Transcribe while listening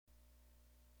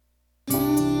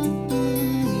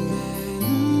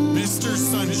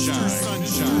Mr.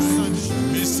 Sunshine.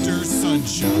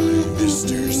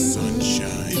 Mr.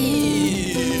 Sunshine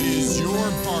is your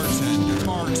bartender.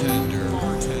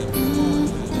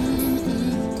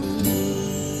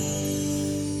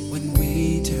 When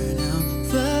we turn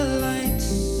out the lights,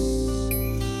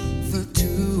 the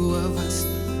two of us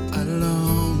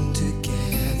alone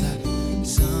together,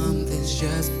 something's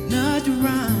just not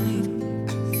right.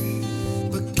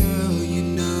 But girl, you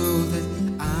know that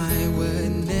I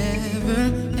would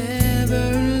never,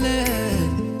 ever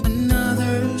let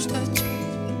another's touch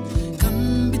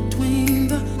come between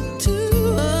the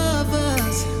two of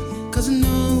us. 'Cause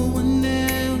no one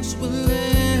else will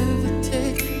ever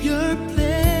take your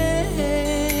place.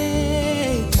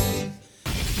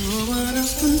 No one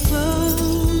else comes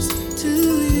close to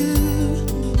you.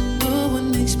 No one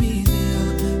makes me feel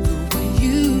the way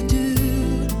you do.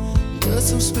 You're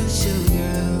so special,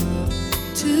 girl,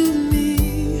 to me,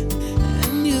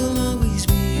 and you'll always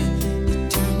be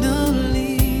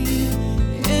eternally.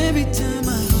 Every time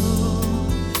I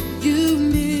hold you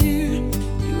near,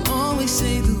 you always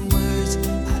say the words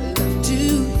I love to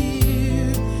hear.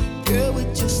 Girl,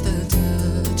 with just a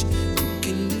touch, you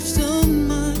can do so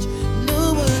much. No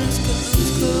one else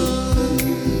comes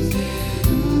close.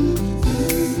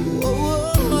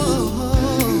 Whoa, whoa,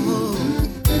 whoa.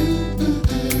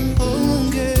 Oh,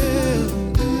 girl.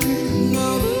 No,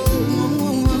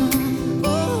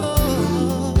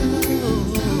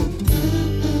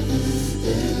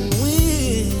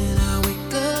 when I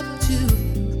wake up to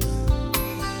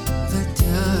the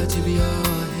touch of your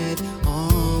head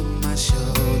on my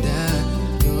shoulder,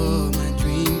 you're my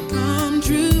dream come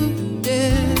true,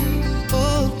 yeah.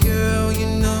 Oh, girl, you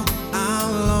know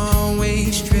I'll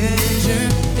always treasure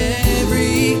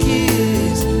every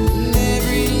kiss and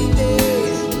every day.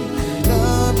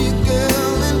 Love you,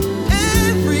 girl, in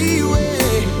every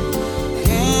way,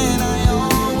 and I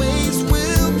always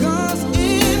will. 'Cause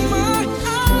in my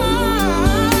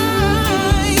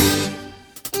eyes,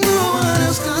 no one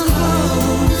else comes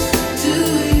close to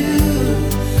you.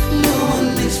 No one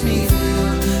makes me feel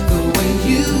the way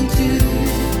you do.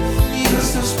 You're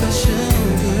so special,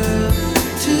 girl,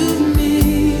 to me,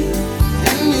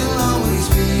 and you'll always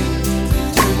be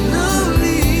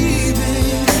eternally,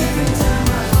 baby. Every time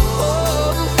I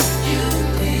hold you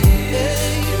near,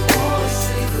 you always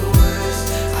say the words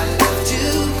I love to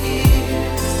hear.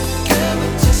 Girl,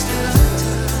 with just a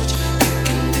touch, you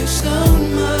can do so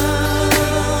much.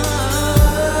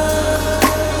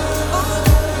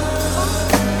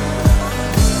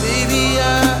 Baby, I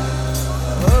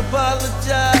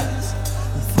apologize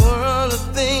for all the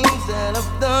things that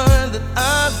I've done,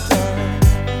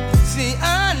 See,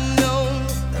 I know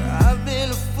that I've been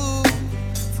a fool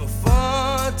for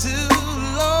far too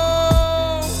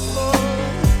long.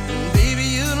 Baby,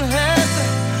 you don't have to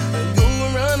go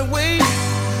and run away.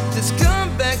 Just come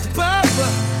back to Papa.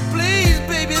 Please,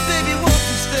 baby, won't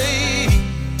you stay?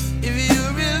 If you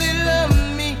really love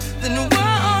me, then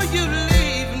why are you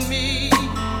leaving me?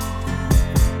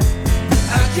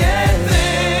 I can't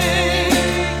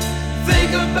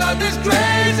think about this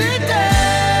crazy day.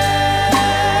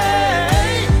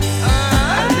 I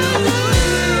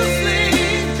lose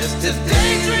sleep just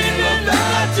daydreaming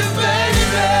about you,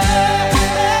 baby.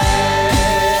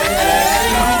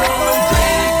 I'm going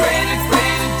crazy,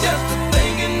 just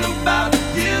thinking about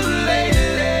you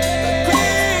lately.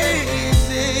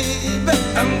 Crazy,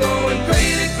 I'm going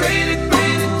crazy,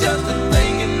 just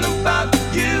thinking about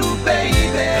you,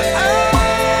 baby.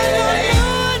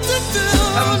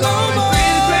 I'm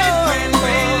going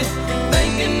crazy,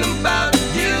 thinking about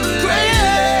you crazy.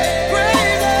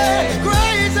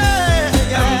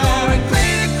 I'm going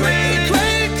crazy,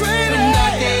 when I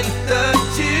can't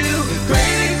touch you.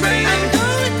 Crazy, I'm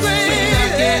going crazy, when I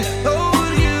can't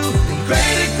hold you.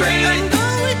 Crazy, I'm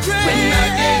going crazy, when I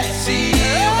can't see you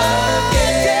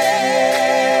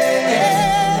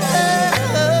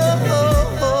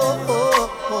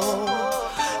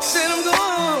Said I'm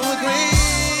going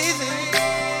crazy.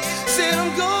 Said I'm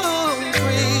going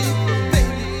crazy,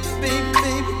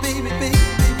 baby.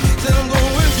 Said I'm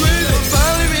going crazy.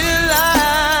 Finally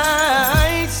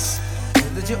realize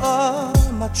that you are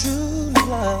my true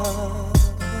love.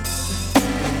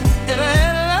 And I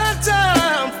had a lot of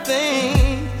time to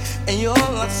think, and you're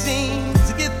all I seem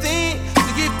to keep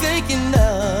thinking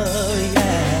of,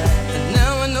 yeah. And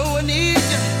now I know I need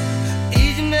you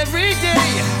each and every day.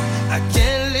 I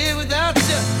can't live without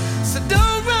you, so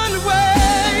don't run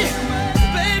away.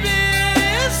 Baby,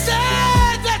 it's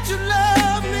sad that you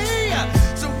love me,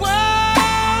 so why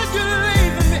are you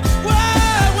leaving me? Why?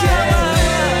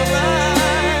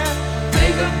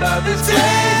 Think about this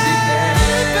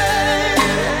crazy day.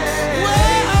 Why?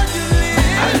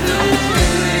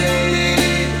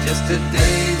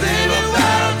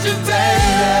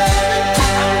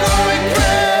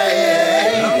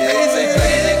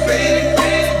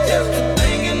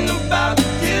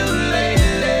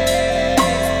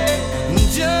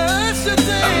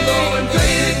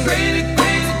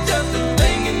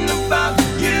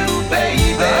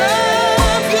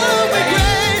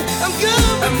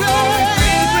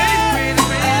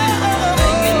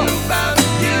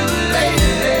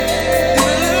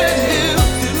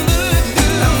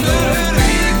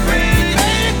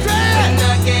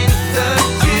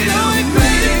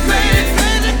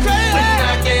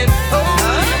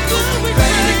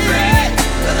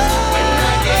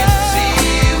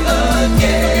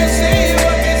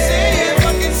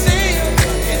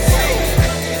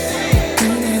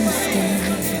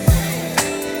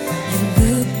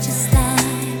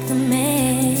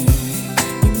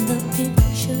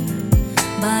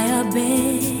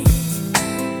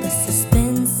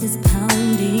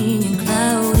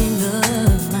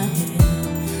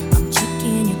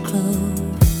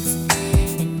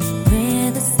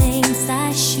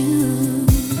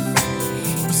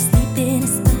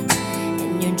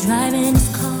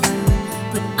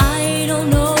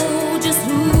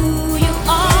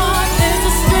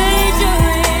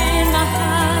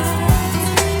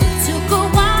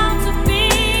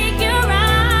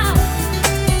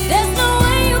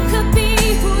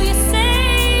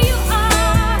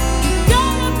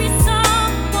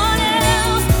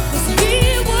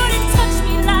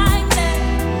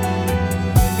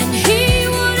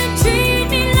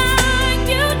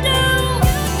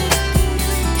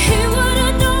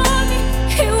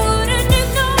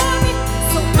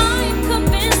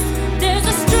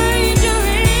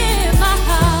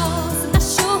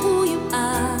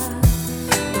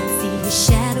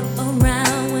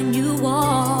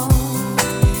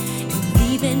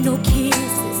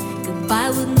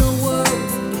 with no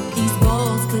words. If these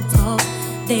walls could talk,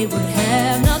 they would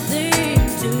have nothing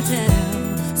to tell.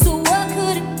 So what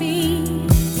could it be?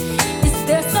 Is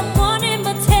there someone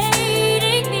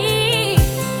imitating me?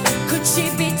 Could she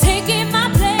be taking my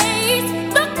place?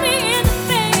 Look me in the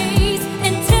face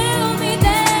and tell me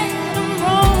that I'm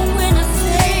wrong when I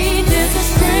say there's a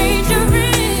stranger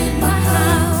in my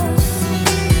house.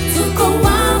 Took a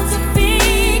while to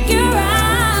figure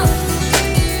out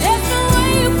there's no way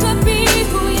you could be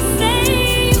who you say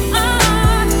you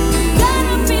are.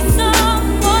 Gotta be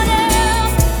someone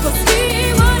else, 'cause he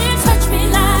wouldn't touch me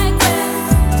like that.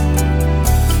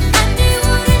 And he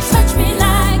wouldn't touch me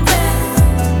like that.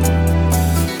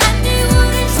 And he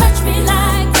wouldn't touch me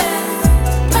like that.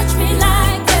 Touch me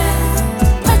like that.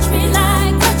 Touch me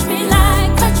like, touch me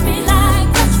like, touch me like,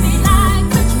 touch me like,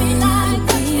 touch me like,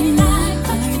 touch me like,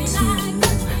 touch me like,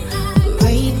 touch me like.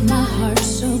 Break my heart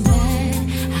so bad.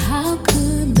 How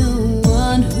could the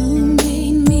one who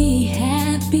made me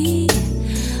happy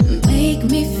make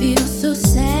me feel so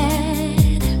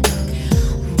sad?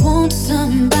 Won't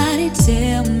somebody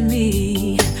tell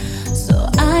me so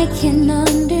I can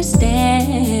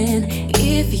understand?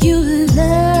 If you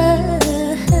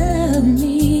love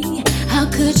me, how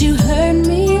could you hurt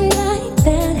me like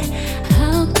that?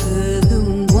 How could the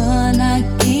one I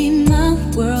gave my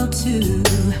world to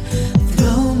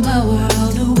throw my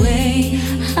world away?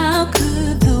 How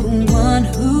could the one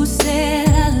who said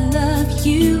I love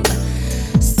you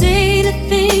say the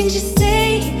things you say?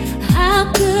 How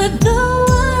could the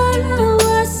one I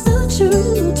was so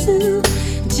true to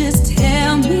just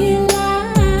tell me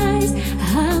lies?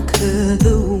 How could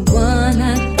the one I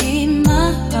gave my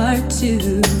heart to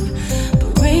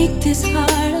break this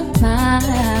heart of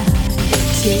mine?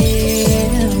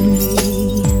 Tell me,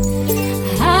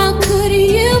 how could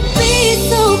you be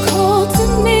so cold to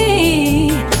me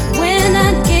when I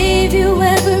gave you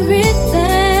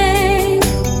everything?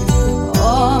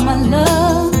 All my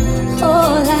love,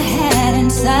 all I had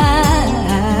inside.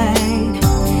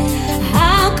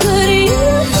 How could you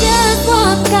just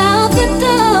walk out the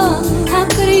door? How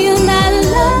could you not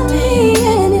love me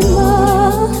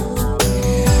anymore?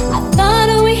 I thought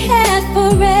we had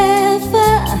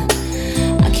forever.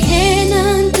 I can't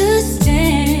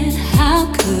understand. How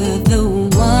could the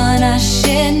one I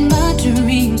shared my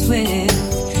dreams with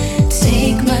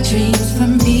take my dreams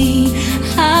from me?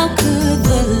 How could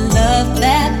the love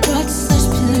that brought such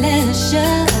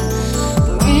pleasure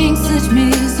bring such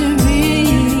misery?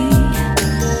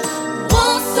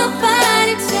 Won't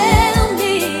somebody tell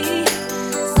me?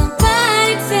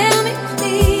 Somebody tell me,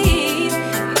 please.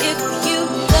 If you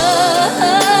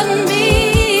love me,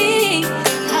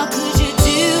 how could you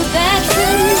do that to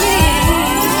me?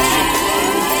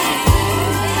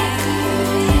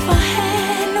 If I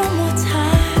had no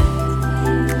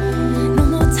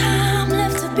more time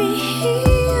left to be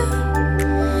here,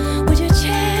 would you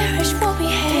cherish what we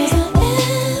had?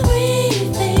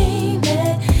 Everything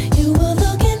that you were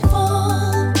looking for.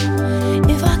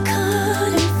 If I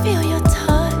couldn't feel your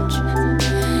touch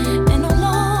and no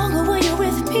longer were you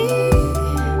with me,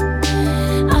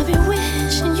 I'll be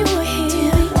wishing you were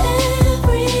here.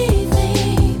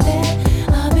 Everything that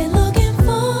I've been looking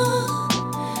for.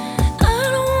 I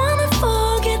don't wanna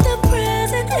forget the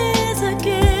present is a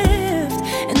gift,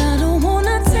 and I don't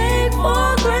wanna take for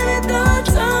granted the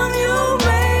time you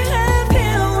may have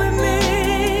here with me.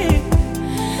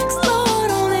 'Cause Lord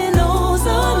only knows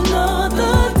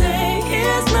another day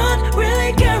is not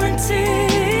really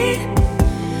guaranteed.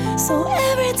 So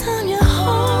every time you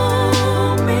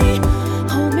hold me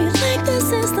like this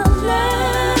is the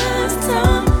last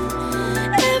time.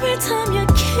 Every time you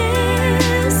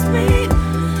kiss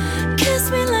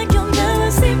me like you'll never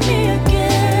see me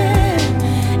again.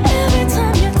 Every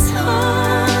time you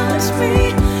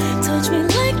touch me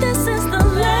like this is the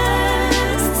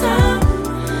last time.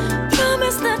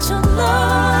 Promise that you'll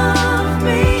love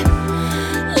me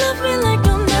like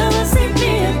you'll never see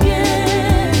me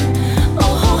again.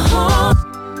 Oh.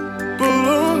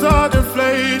 Balloons are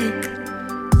deflated.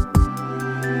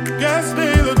 Guess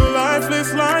they look lifeless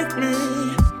like me.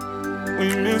 We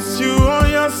miss you on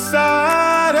your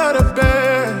side of the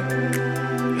bed.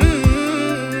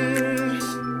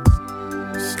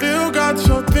 Still got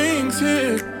your things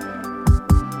here.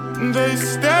 They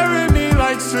stare at me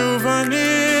like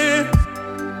souvenirs.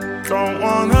 Don't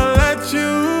wanna let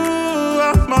you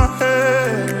off my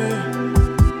head.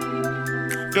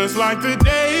 Just like the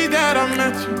day that I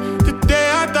met you, the day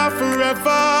I thought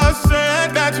forever. Said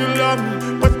that you love me,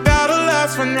 but that'll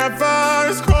last forever.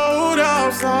 It's cold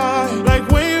outside, like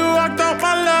when you walked out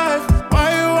my life. Why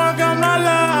you walk out my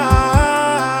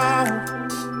life?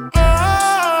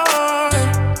 Oh,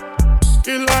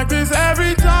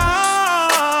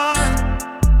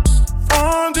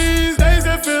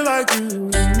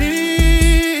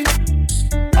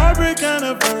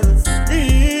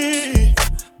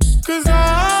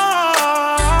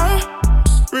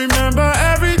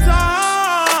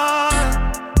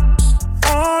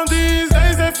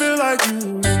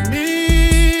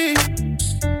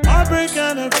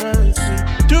 anniversary.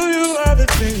 Do you ever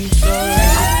think so?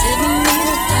 I didn't mean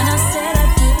it when I said I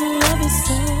didn't love you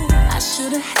so. I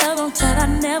should've held on tight, I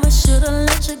never should've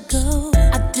let you go.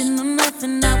 I didn't know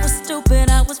nothing, I was stupid,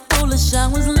 I was foolish, I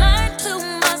was lying to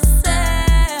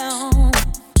myself.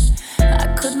 I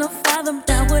could not fathom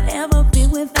that would ever be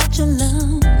without your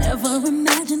love. Never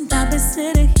imagined I'd be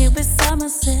sitting here beside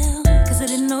myself. Cause I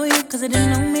didn't know you, cause I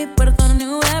didn't know me, but I thought I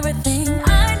knew everything.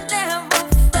 I never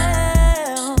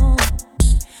felt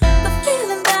the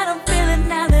feeling that I'm feeling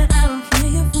now that I don't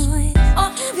hear your voice. Or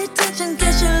have you touch and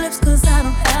kiss your lips cause I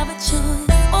don't have a choice.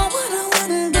 Or what I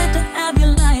wouldn't get to have you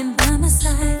lying by my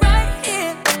side right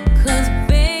here. Cause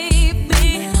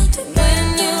baby, when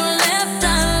you left I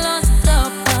lost a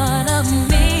part of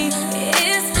me.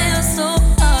 It's still so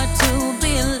hard to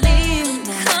believe.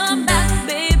 Come back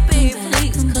baby,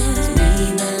 please, cause we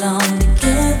belong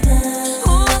together.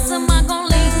 Who else am I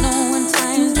gonna leave no when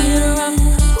times get rough?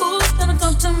 Who's gonna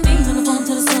talk to me on the phone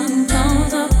till the sun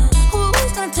comes up?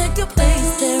 Who's gonna take your place?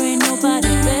 There ain't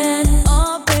nobody better.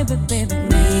 Oh baby, baby,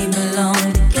 we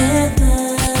belong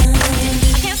together. I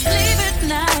can't sleep at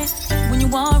night when you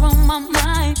are on my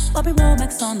mind. Bobby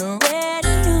Womack's on the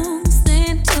radio,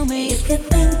 sing to me. If you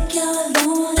think you're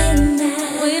lonely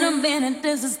now, wait a minute,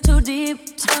 this is too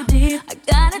deep, too deep. I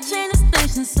gotta change the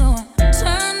station, so I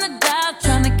turn the dial,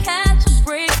 trying to catch a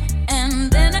break.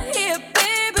 And then I hear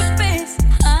baby face.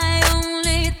 I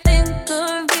only think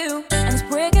of you, and it's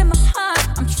breaking my heart.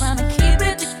 I'm trying to keep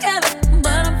it together,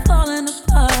 but I'm falling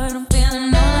apart. I'm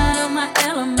feeling all out of my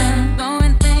element,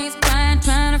 going things crying,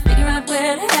 trying to figure out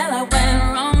where the hell I went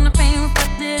wrong. The pain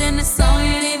reflected in the song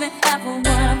ain't even half of what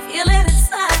I'm feeling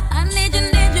inside. I need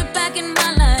you back in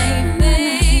my life,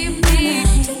 baby.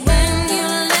 When you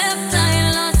left,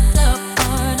 I lost a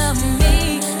part of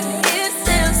me. It's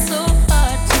still so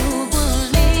hard to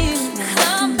believe.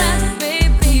 Come back,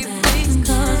 baby, please,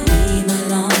 cause we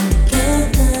belong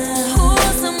together. Who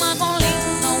else am I gonna leave?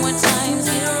 No when times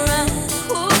get rough.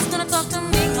 Who's gonna talk to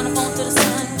me on the phone till the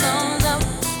sun comes up?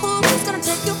 Who's gonna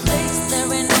take your place? There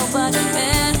ain't nobody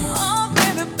better. Oh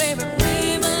baby, baby, we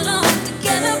belong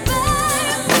together, baby.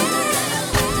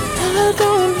 I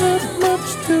don't have much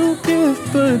to give,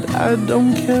 but I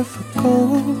don't care for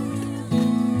gold.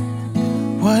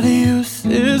 What use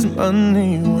is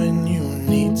money when you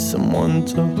need someone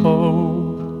to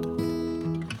hold?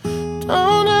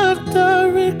 Don't have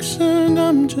direction,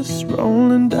 I'm just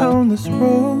rolling down this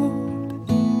road,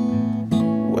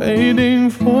 waiting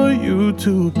for you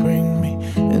to bring me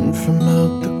in from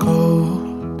out the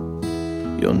cold.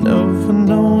 You'll never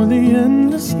know the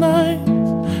endless nights,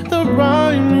 the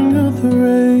rhyming of the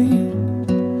rain,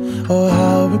 or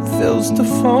how it feels to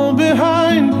fall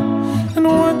behind and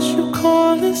what you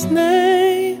call his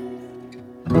name.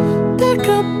 They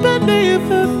could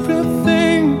believe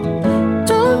everything.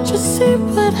 Don't you see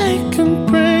what I can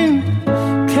bring?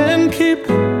 Can keep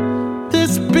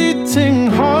this beating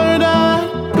heart at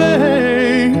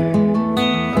bay.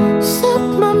 Set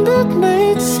my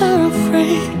midnights are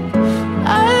free.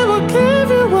 I will give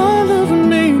you all of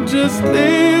me. Just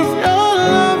leave your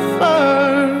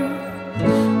lover,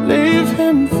 leave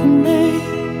him for me.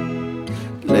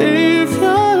 Leave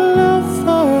your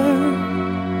lover,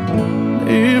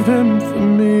 leave him for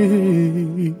me.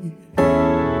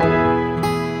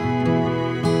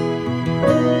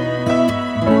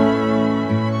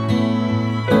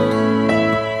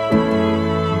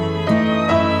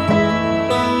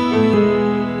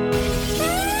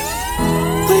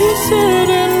 We sit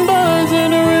in bars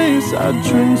and raise our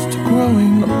drinks to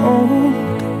growing old.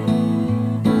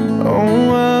 Oh,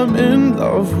 I'm in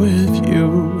love with you,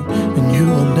 and you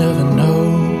will never know.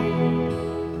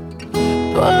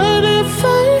 But if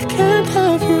I can't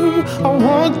have you, I'll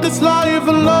walk this life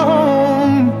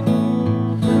alone.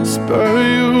 Spur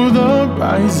you the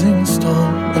rising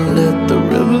storm and let the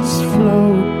rivers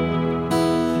flow.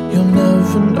 You'll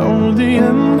never know the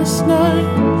endless night,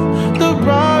 the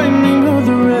rhyming of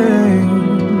the rain,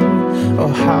 or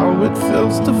how it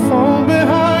feels to fall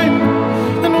behind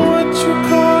and what you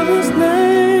call his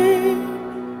name.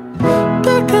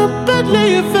 Pick up and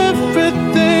leave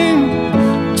everything.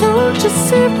 Don't you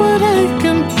see what I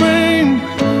can bring?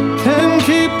 Can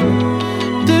keep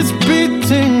this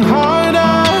beating heart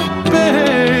at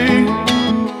bay.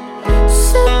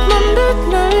 Set my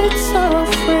midnights are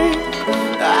free.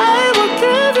 I will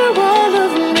give you all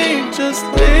of me. Just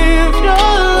leave your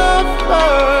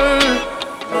lover,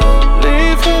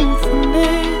 leave him for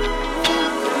me.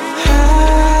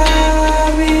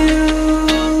 Have you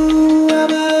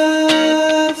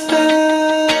ever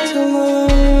felt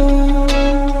alone?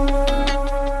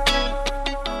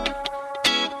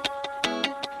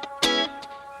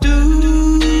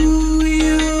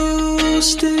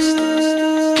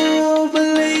 still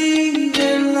believe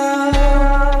in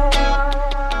love?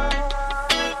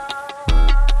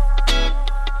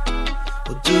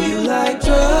 Or do you like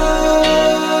drugs?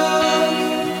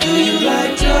 Do you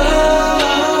like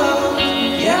drugs?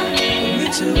 Yeah, me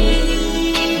too.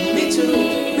 Me too,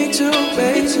 me too,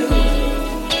 baby, too.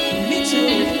 Me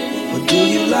too. Or do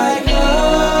you like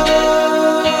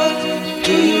love?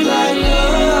 Do you like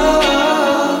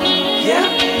love? Yeah,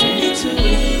 me too,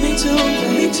 me too,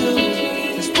 me too.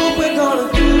 That's what we're gonna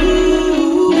do.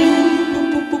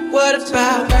 What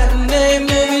about matinee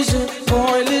movies and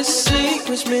pointless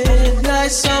secrets,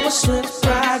 midnight summer swim,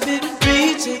 private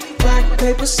beating, black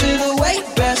paper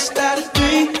silhouette, best out of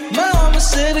 3. Mama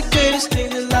said the greatest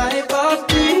thing in life are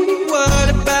free. What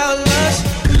about lust?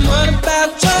 What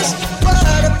about trust?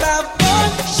 What about fun?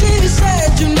 She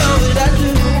said, you know that I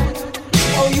do.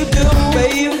 Oh, you do,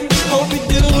 baby. Hope you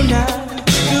do now.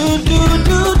 Do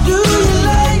you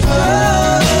like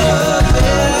love?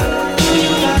 Yeah. Do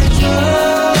you like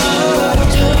love?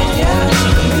 Yeah.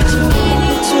 Me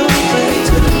too,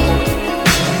 baby.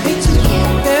 Me too,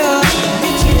 yeah. Me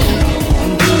too.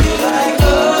 Do you like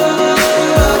love?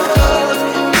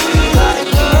 Do you like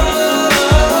love?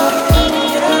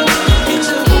 Yeah. Me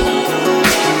too,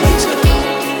 me too.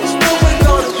 That's what we're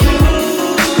gonna do.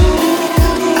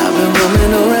 I've been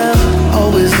roaming around,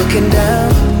 always looking down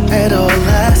at all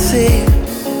I see.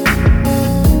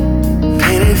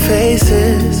 Painted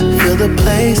faces, fill the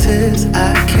places I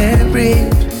can't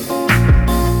reach.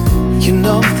 You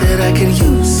know that I could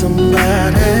use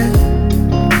somebody.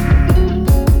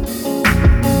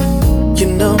 You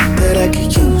know that I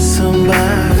could use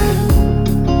somebody.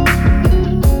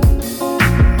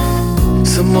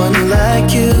 Someone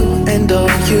like you, and all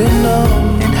you know,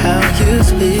 and how you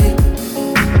speak.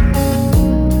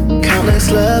 Countless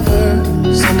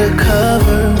lovers under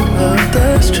cover of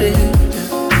the street.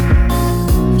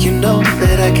 You know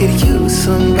that I could use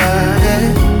somebody.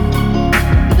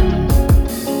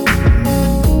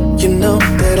 You know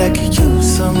that I could use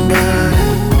somebody.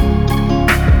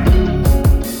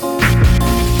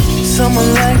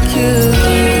 Someone like you.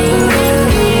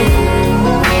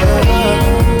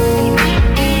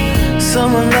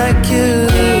 Someone like you.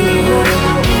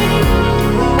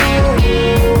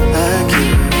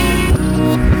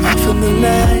 In the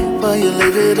night, while you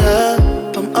leave it up,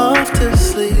 I'm off to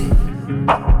sleep.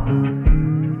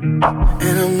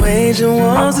 And I'm waging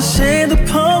wars to shade the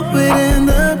poet and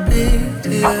the beat,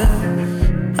 yeah.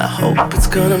 I hope it's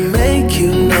gonna make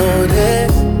you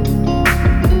notice.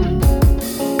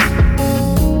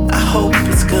 I hope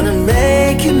it's gonna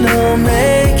make you notice.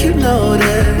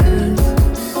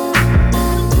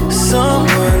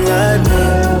 Someone like me.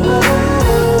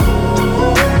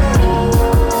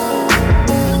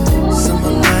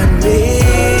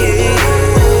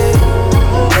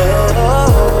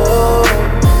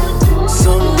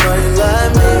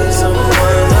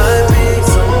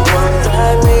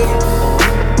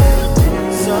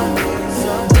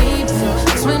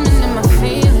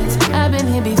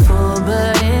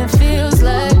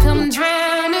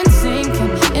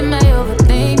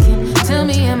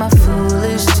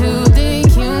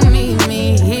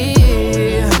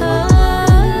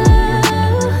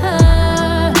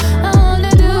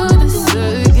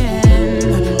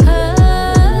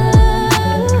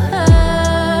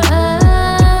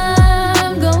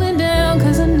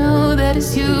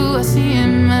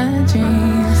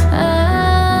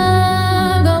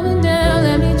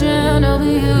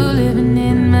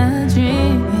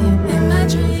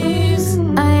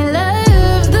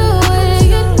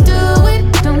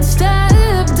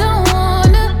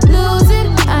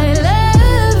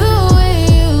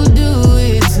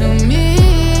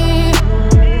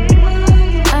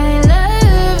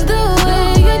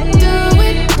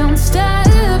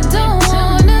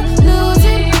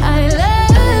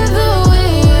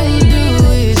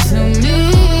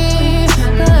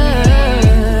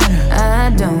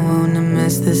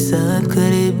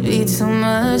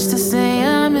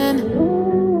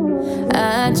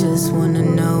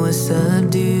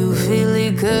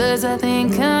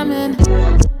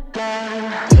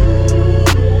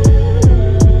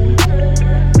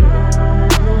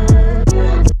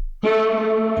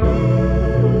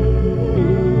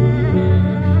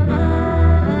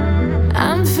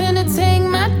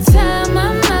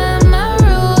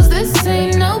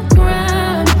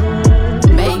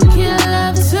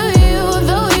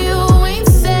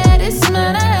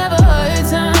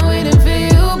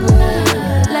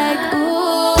 Like,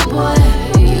 ooh boy,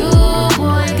 you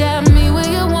boy got me where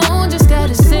you want.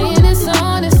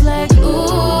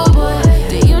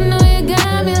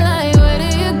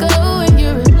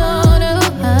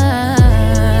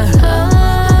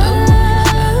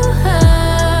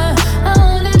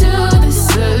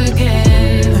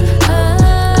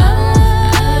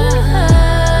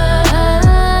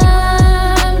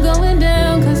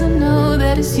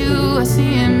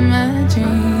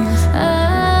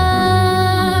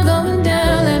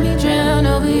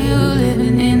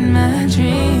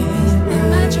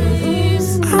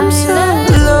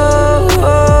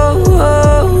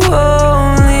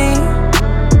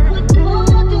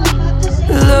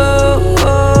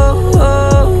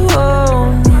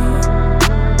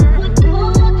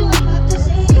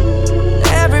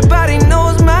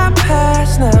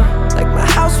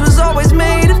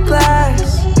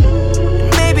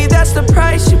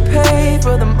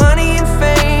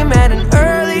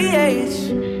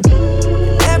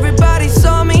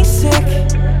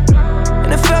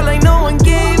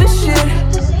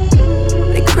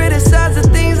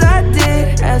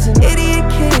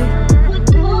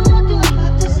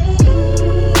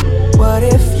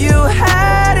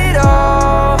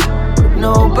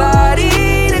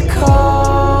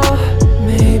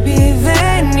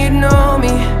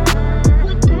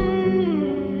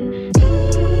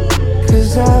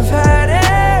 'Cause I've had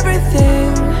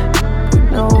everything, but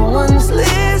no one's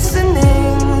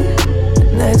listening,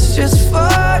 and that's just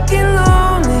fucking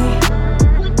lonely.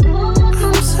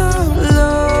 I'm so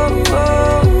lonely,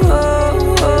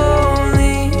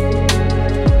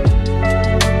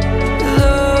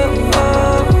 lonely.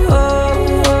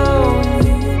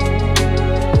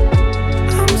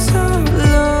 I'm so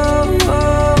lonely,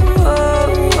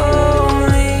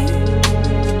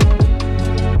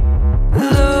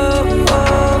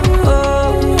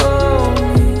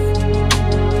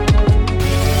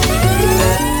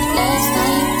 Last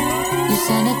night, you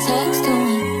sent a text to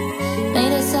me.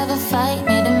 Made us have a fight,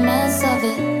 made a mess of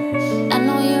it. I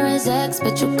know you're his ex,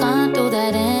 but you can't do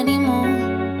that anymore.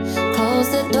 Close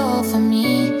the door for me,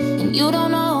 and you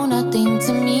don't know nothing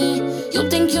to me. You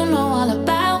think you know all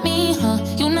about me, huh?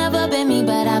 You never been me,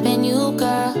 but I've been you,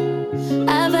 girl.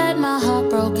 I've had my heart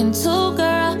broken too,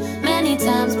 girl, many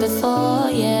times before.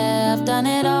 Yeah, I've done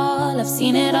it all, I've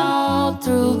seen it all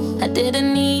through. I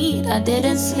didn't eat, I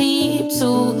didn't sleep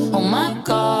too. Oh my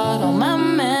God, all my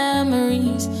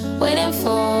memories, waiting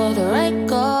for the right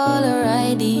call or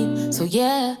right deed. So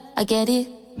yeah, I get it.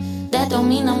 That don't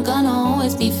mean I'm gonna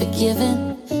always be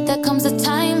forgiven. There comes a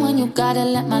time when you gotta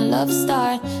let my love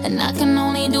start, and I can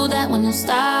only do that when you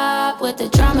stop with the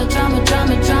drama, drama,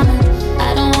 drama, drama.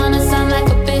 I don't wanna sound like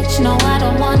a bitch, no, I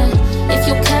don't wanna. If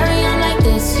you carry on like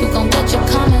this, you gon' get your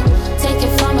karma. Take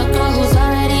it from a girl who's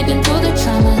already been through the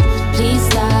trauma. Please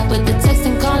stop with the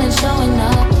texting, calling, showing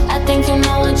up. I think you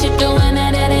know what you're doing,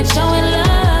 and it ain't showing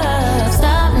love.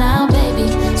 Stop now, baby,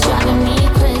 it's driving me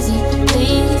crazy.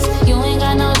 Please, you ain't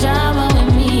got no drama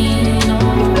with me, no.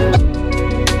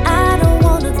 I don't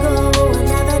wanna go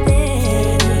another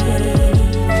day,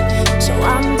 so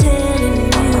I'm telling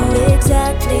you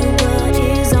exactly what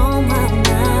is on my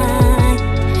mind.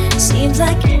 Seems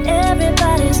like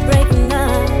everybody's breaking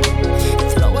up and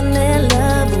throwing their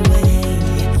love away,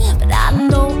 but I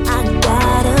know I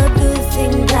got a good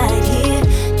thing right here.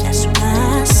 That's why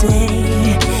I say,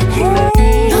 hey,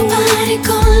 nobody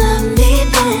gonna love me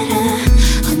better.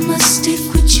 I must stick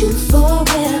with you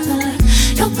forever.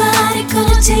 Nobody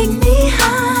gonna take me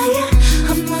higher.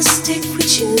 I must stick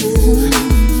with you.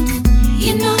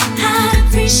 You know how to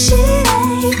appreciate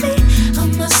me. I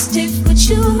must stick with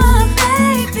you, my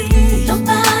baby.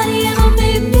 Nobody ever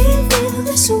made me feel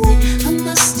this way. I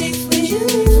must stick with you.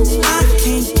 I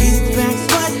can't get it back,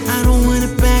 but I don't want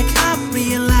it back. I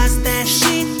realize that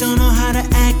she don't know how to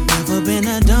act. Never been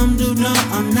a dumb dude, no,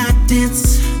 I'm not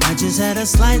dense. I just had a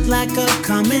slight lack of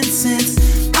common sense.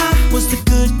 I was the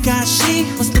good guy, she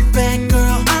was the bad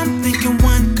girl. I'm thinking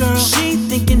one girl, she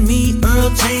thinking me, Earl,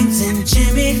 James, and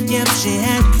Jimmy. Yep, she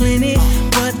had plenty,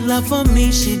 but love for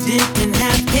me she didn't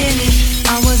have any.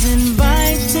 I was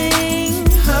inviting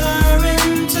her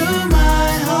into my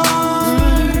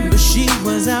home, but she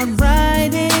was out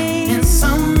riding in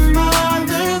some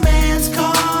other man's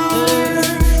car.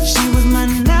 She was my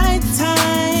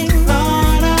nighttime,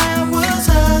 thought I was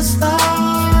a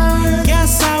star.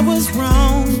 Guess I was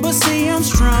wrong, but see I'm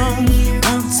strong.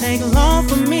 Won't take long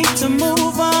for me to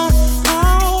move on.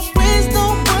 Oh, please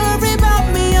don't worry about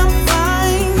me, I'm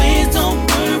fine. Please don't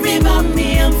worry about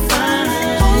me, I'm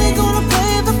fine. Only gonna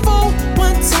play the fool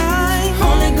one time.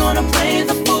 Only gonna play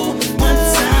the fool one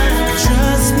time.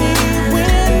 Trust me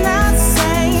when I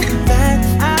say that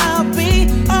I'll be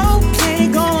okay.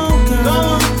 Go on, girl. Go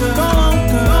on, girl. Go on,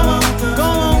 girl. Go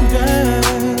on, girl.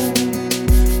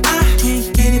 I can't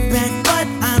get it back, but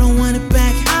I don't want it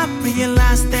back. I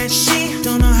realize that she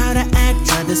don't know how to act.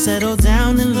 Tried to settle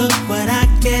down and look what I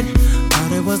get.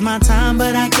 Thought it was my time,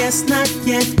 but I guess not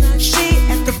yet. She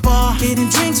at the bar, getting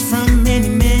drinks from many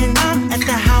men. I'm at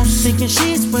the house thinking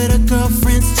she's with her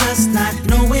girlfriends, just not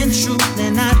knowing truth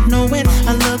and not knowing.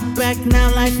 I look back now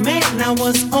like, man, I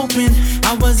was open.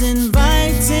 I was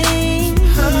inviting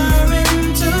her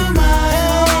into my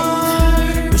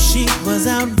heart, but she was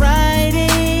out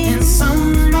riding in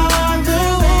some other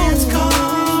man's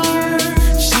car.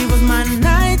 She was my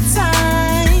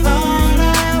nighttime, thought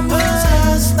I was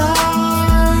a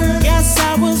star. Guess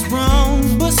I was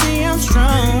wrong, but see I'm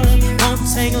strong. Won't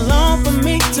take long for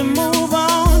me to move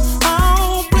on.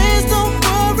 Oh, please don't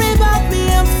worry about me,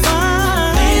 I'm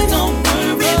fine. Please don't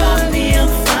worry about me, I'm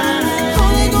fine.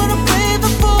 Only gonna play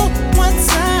the fool one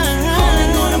time.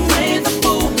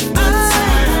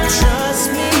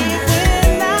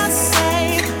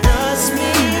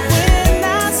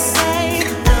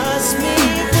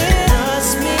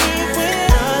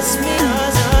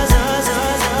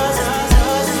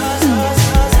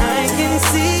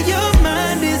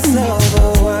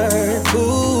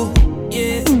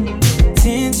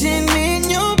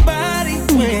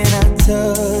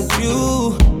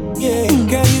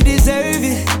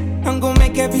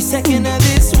 Every second of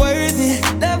it's worth it.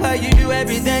 Love how you do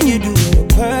everything you do with a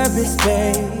purpose,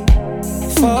 babe.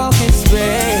 Focus,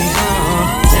 babe.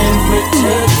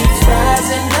 Temperature keeps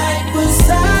rising like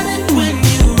Poseidon when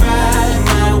you ride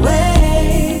my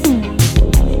way.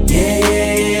 Yeah,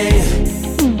 yeah, yeah,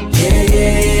 yeah, yeah,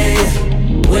 yeah,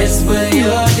 yeah. Whisper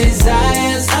your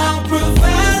desires, I'll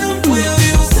provide them. Will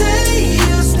you say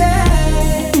you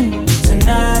stay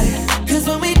tonight? 'Cause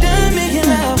when we done making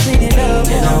love, clean it up,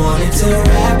 and I wanted to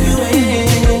wrap you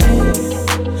in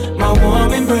my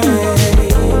warm embrace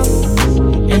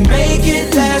and make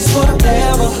it last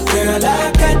forever. Girl,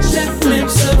 I got a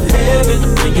glimpse of heaven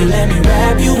when you let me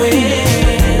wrap you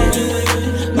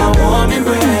in my warm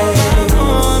embrace.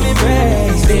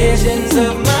 Visions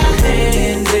of my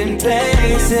hands in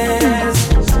places,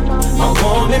 a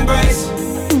warm embrace.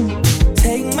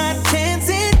 Take my chance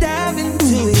and dive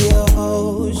into your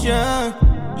ocean.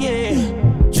 Yeah,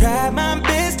 try my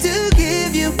best to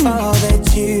give you all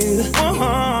that you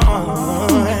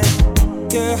want.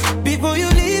 Girl, before you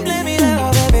leave, let me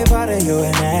love every part of your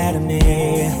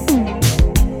anatomy.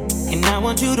 And I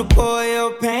want you to pour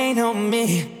your pain on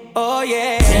me. Oh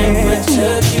yeah.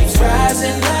 Temperature keeps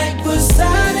rising like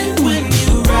Poseidon when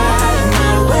you ride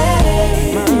my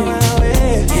way.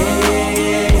 Yeah, yeah,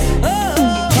 yeah.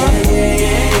 Yeah, yeah,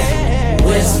 yeah.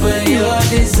 Whisper your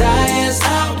desires,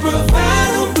 I'll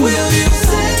provide them. Will you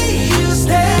say you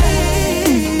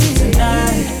stay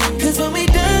tonight? 'Cause when we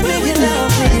done making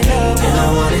love, making love, and I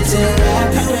wanted to wrap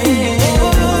you in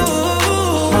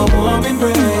my warm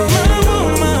embrace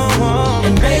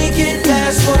and make it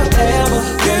last forever.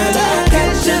 Girl, I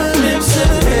got your lips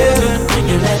of heaven when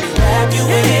you let me wrap you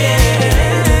in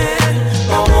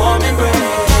my warm embrace.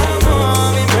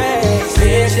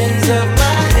 Visions of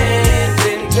my hands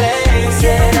in places.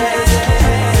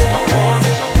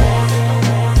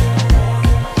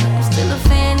 I'm still a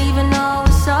fan even though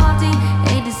it's salty.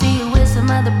 Hate to see you with some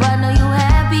other, but know you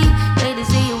happy. Hate to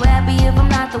see you happy if I'm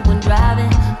not the one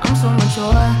driving. I'm so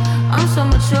mature, I'm so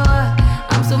mature,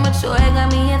 I'm so mature. It got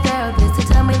me a therapist to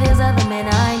tell me there's other men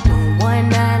I ain't doing one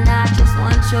night, I just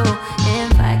want you.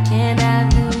 If I can't have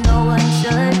you, no one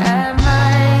should.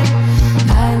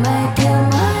 I might kill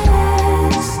my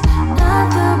ex. Not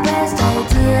the best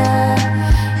idea.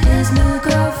 His new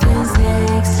girlfriend's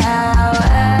next. How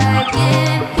I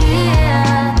get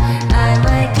here? I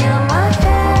might kill my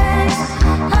ex.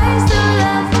 I still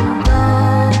love him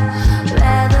though.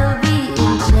 Rather be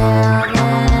in jail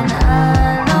than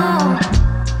alone.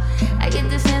 I get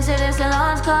the sense that it's a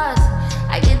lost cause.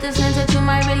 I get the sense that you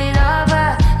might really love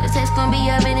her. This text gon' be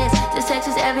evidence. This text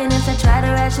is evidence. I try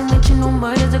to ration with you, no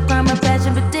murder's a crime of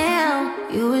passion, but damn,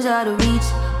 you was out of reach.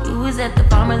 You was at the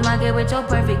farmer's market with your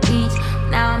perfect peach.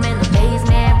 Now I'm in the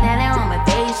basement, planning on my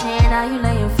patient. Now you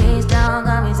lay your face down,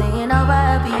 got me saying over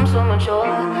a beat. I'm so mature,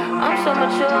 I'm so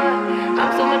mature,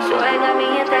 I'm so mature. It got me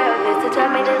a therapist to tell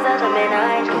me there's other men I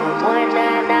ain't doing one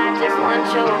night, I just want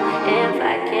you. If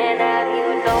I can't have you,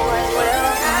 no one will.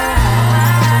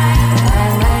 I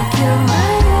might kill my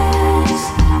ex,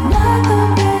 not the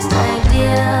best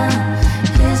idea.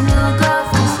 His new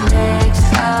girlfriend's next.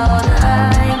 How'd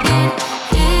I get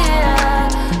here?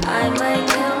 I might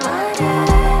kill my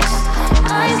ex.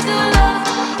 I still love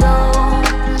him though.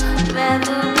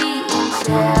 Rather be in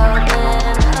jail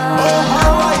than alone. Oh,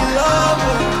 how I love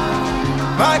her,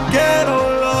 my ghetto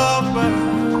lover.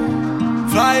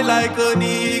 Fly like an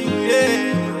eagle, yeah.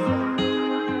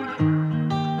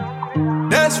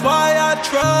 That's why I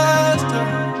trust her,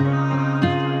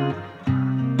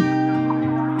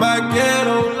 my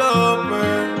ghetto lover.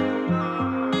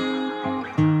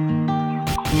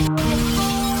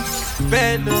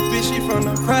 Bad little bitch, she from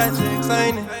the projects,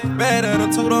 ain't it? Bad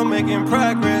attitude, I'm making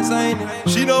progress, ain't it?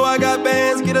 She know I got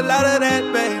bands, get a lot of that,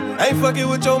 baby. Ain't fucking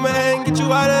with your man, get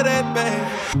you out of that,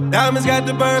 baby. Diamonds got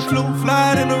the bird flu,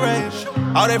 flying in the rain.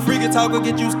 All that freaky talk will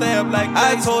get you stabbed like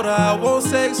I told her I want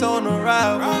sex on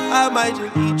arrival. I might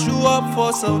just eat you up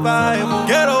for survival.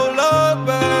 Ghetto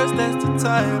lovers, that's the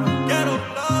title. Ghetto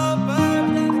lovers,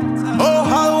 that's the title. Oh,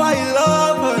 how I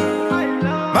love her,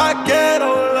 my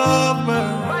ghetto lover.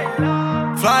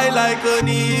 Fly like an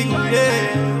eagle,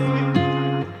 yeah.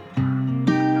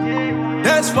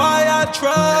 That's why I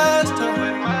trust her,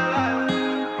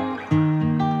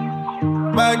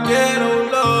 my ghetto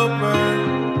lover.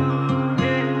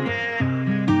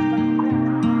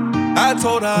 I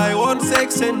told her I want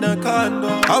sex in the condo.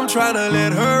 I'm tryna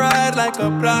let her ride like a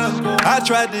Blanco. I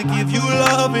tried to give you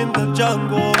love in the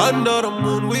jungle. Under the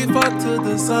moon we fuck till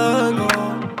the sun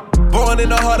go. Born in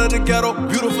the heart of the ghetto,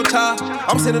 beautiful child.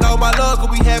 I'm sending all my love, cause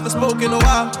we haven't spoken in a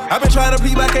while. I've been trying to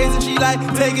plead my case and she like,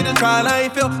 take it and try. I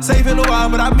ain't felt safe in a while,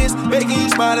 but I miss making you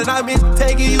smile and I miss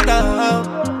taking you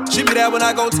down. She be there when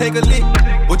I go take a lick.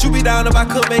 Would you be down if I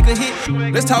could make a hit?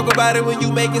 Let's talk about it when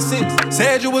you making sense.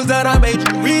 Said you was done, I made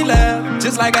you relapse.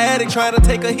 Just like an addict trying to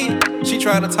take a hit. She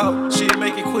trying to talk, she'll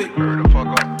make it quick.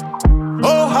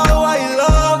 Oh, how I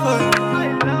love her.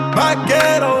 My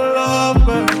ghetto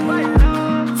lover.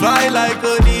 Fly like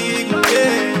an eagle,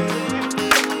 yeah.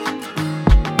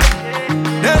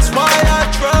 That's why I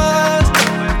trust.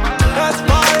 That's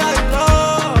why I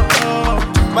love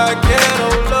my ghetto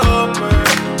lover.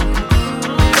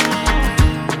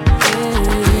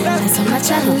 There's so much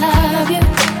I love you.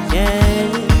 Yeah.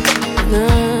 No.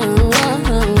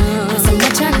 There's so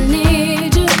much I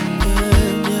need you.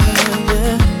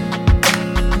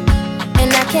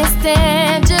 And I can't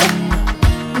stand you.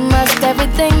 Must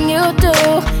everything you do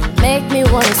make me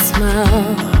wanna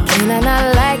smile. Can I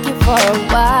not like you for a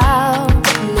while?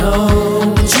 No,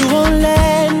 but you won't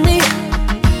let me.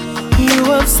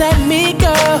 You upset me,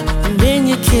 girl, and then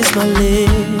you kiss my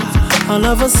lips. All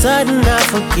of a sudden I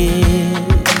forget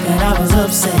that I was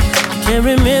upset. I can't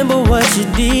remember what you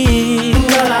did,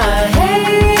 but I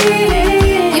hate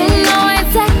it. You know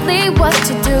exactly what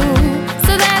to do,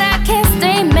 so that I can't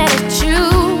stay mad at you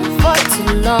for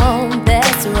too long.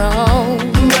 That's wrong,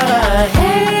 but I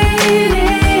hate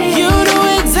it. You know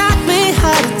exactly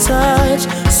how to touch,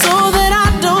 so that I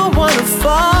don't wanna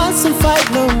fuss and fight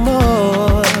no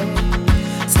more.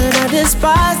 Said I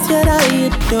despise, yet I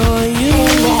adore you.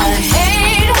 and I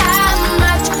hate how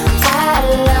much I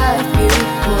love you,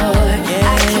 boy. I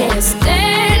can't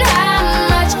stand how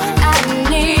much I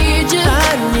need you. I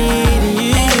need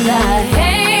you. And I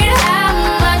hate how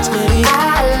much I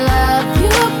love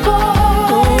you,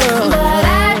 boy. But I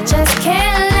just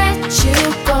can't let you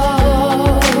go.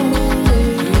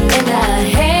 And I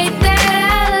hate that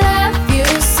I love you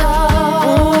so.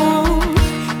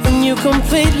 And you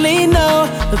completely know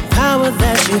the power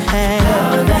that you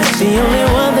have. The only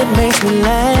one that makes me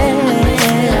laugh.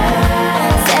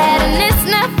 Sad and it's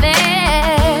not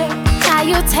fair how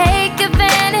you take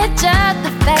advantage of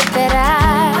the fact that I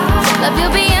love you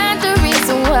beyond the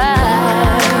reason why.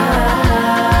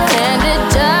 And it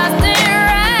just ain't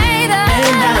right.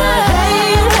 And I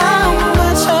hate how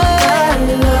much I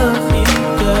love you,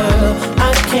 girl. I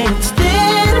can't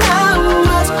stand how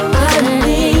much I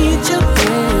need you.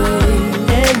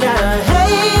 And I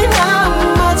hate how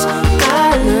much I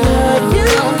love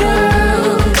you,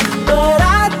 girl. But I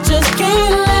just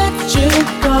can't let you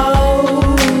go.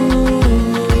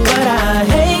 But I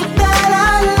hate that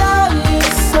I love you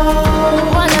so.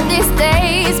 One of these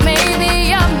days, maybe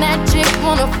your magic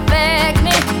won't affect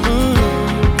me,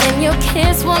 and your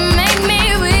kiss will make me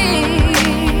weak.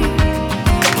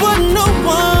 But no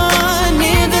one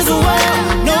in this world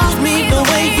knows me the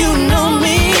way you know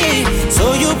me. So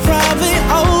you probably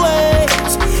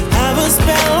always have a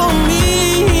spell on me.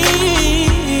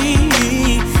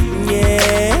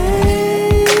 Yeah.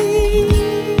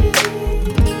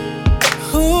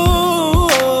 Ooh.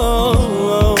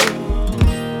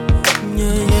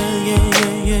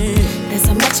 Yeah. There's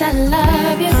so much I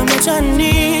love you, How much I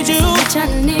need you. how much I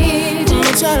need you, How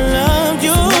much I love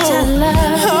you. how much I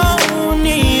love you, Oh,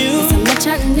 need you. so much I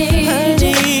I need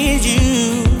you. need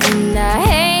you. And I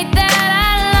hate that I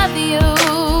love you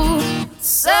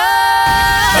so.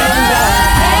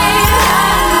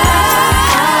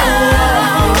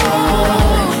 I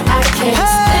can't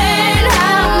stand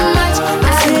how much I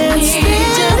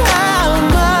need you.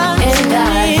 And I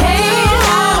hate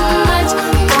how much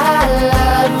I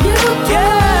love you,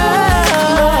 girl.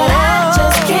 But I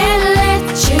just can't let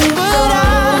you go.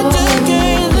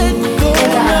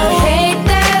 And I hate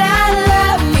that I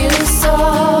love you so.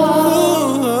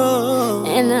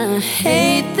 And I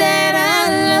hate that I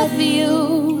love you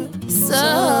so.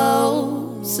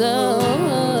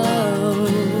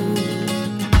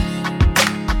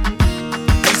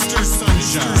 Mr.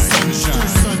 Sunshine.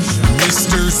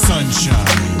 Mr.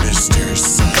 Sunshine. Mr.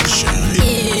 Sunshine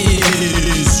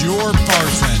is your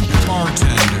bartender.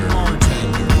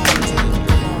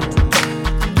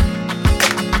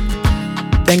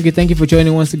 Thank you for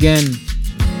joining once again.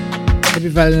 Happy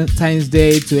Valentine's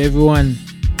Day to everyone,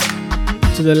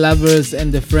 to the lovers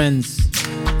and the friends.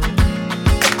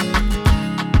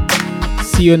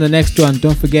 See you on the next one.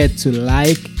 Don't forget to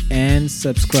like and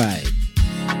subscribe.